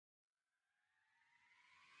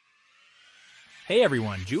Hey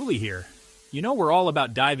everyone, Julie here. You know we're all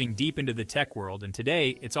about diving deep into the tech world, and today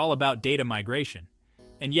it's all about data migration.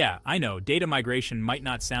 And yeah, I know, data migration might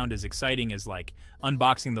not sound as exciting as like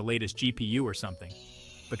unboxing the latest GPU or something.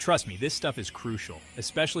 But trust me, this stuff is crucial,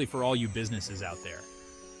 especially for all you businesses out there.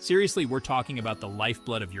 Seriously, we're talking about the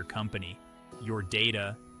lifeblood of your company, your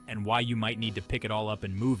data, and why you might need to pick it all up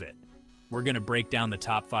and move it. We're gonna break down the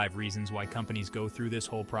top 5 reasons why companies go through this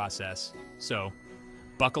whole process. So,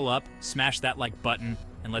 buckle up, smash that like button,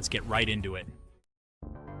 and let's get right into it.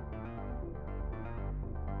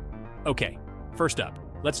 Okay, first up,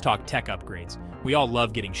 let's talk tech upgrades. We all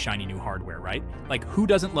love getting shiny new hardware, right? Like, who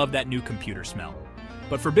doesn't love that new computer smell?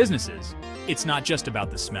 But for businesses, it's not just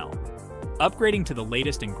about the smell. Upgrading to the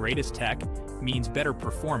latest and greatest tech means better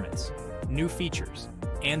performance, new features,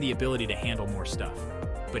 and the ability to handle more stuff.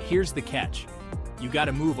 But here's the catch. You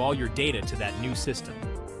gotta move all your data to that new system.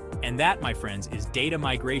 And that, my friends, is data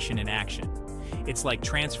migration in action. It's like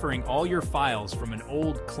transferring all your files from an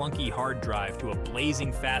old clunky hard drive to a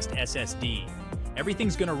blazing fast SSD.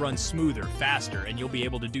 Everything's gonna run smoother, faster, and you'll be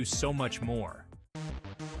able to do so much more.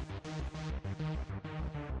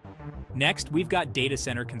 Next, we've got data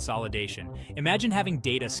center consolidation. Imagine having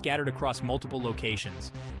data scattered across multiple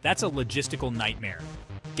locations. That's a logistical nightmare.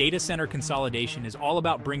 Data center consolidation is all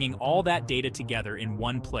about bringing all that data together in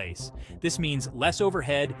one place. This means less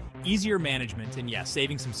overhead, easier management, and yeah,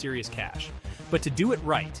 saving some serious cash. But to do it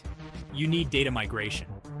right, you need data migration.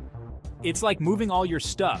 It's like moving all your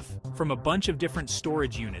stuff from a bunch of different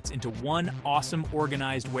storage units into one awesome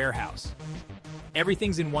organized warehouse.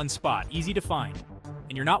 Everything's in one spot, easy to find,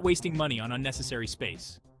 and you're not wasting money on unnecessary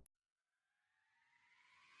space.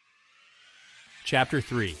 Chapter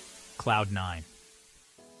 3, Cloud 9.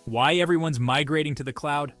 Why everyone's migrating to the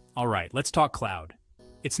cloud? All right, let's talk cloud.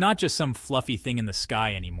 It's not just some fluffy thing in the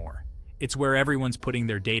sky anymore. It's where everyone's putting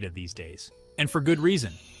their data these days. And for good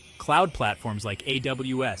reason. Cloud platforms like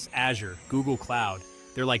AWS, Azure, Google Cloud,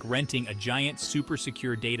 they're like renting a giant super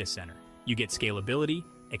secure data center. You get scalability,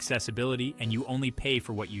 accessibility, and you only pay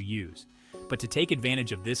for what you use. But to take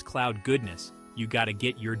advantage of this cloud goodness, you gotta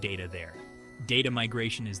get your data there. Data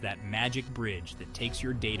migration is that magic bridge that takes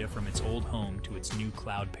your data from its old home to its new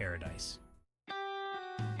cloud paradise.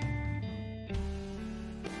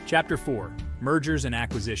 Chapter 4, Mergers and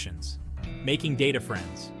Acquisitions. Making data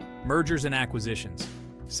friends. Mergers and acquisitions.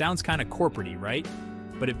 Sounds kinda corporate-y, right?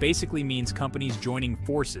 But it basically means companies joining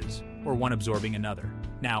forces, or one absorbing another.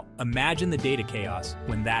 Now, imagine the data chaos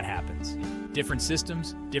when that happens. Different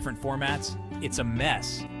systems, different formats, it's a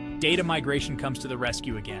mess. Data migration comes to the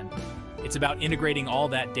rescue again. It's about integrating all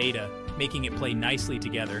that data, making it play nicely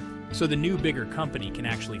together, so the new bigger company can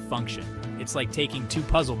actually function. It's like taking 2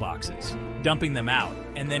 puzzle boxes, dumping them out,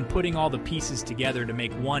 and then putting all the pieces together to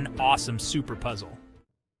make one awesome super puzzle.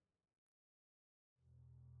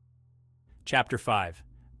 Chapter 5,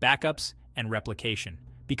 Backups and Replication.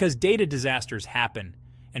 Because data disasters happen.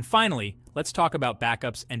 And finally, let's talk about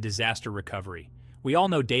backups and disaster recovery. We all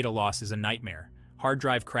know data loss is a nightmare. Hard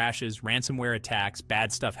drive crashes, ransomware attacks,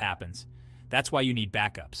 bad stuff happens. That's why you need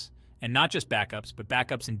backups. And not just backups, but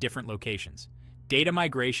backups in different locations. Data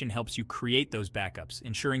migration helps you create those backups,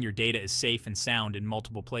 ensuring your data is safe and sound in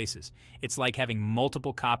multiple places. It's like having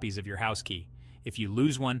multiple copies of your house key. If you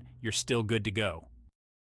lose one, you're still good to go.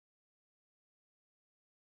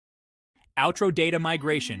 Outro data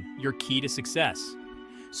migration, your key to success.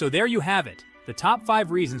 So there you have it, the top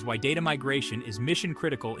 5 reasons why data migration is mission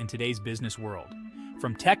critical in today's business world.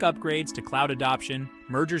 From tech upgrades to cloud adoption,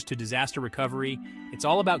 mergers to disaster recovery, it's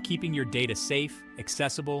all about keeping your data safe,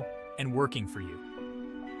 accessible, and working for you.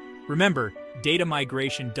 Remember, data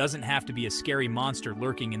migration doesn't have to be a scary monster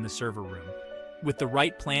lurking in the server room. With the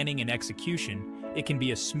right planning and execution, it can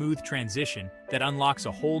be a smooth transition that unlocks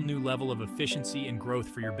a whole new level of efficiency and growth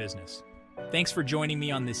for your business. Thanks for joining me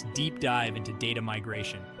on this deep dive into data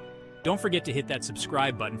migration. Don't forget to hit that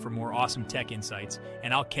subscribe button for more awesome tech insights,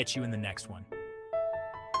 and I'll catch you in the next one.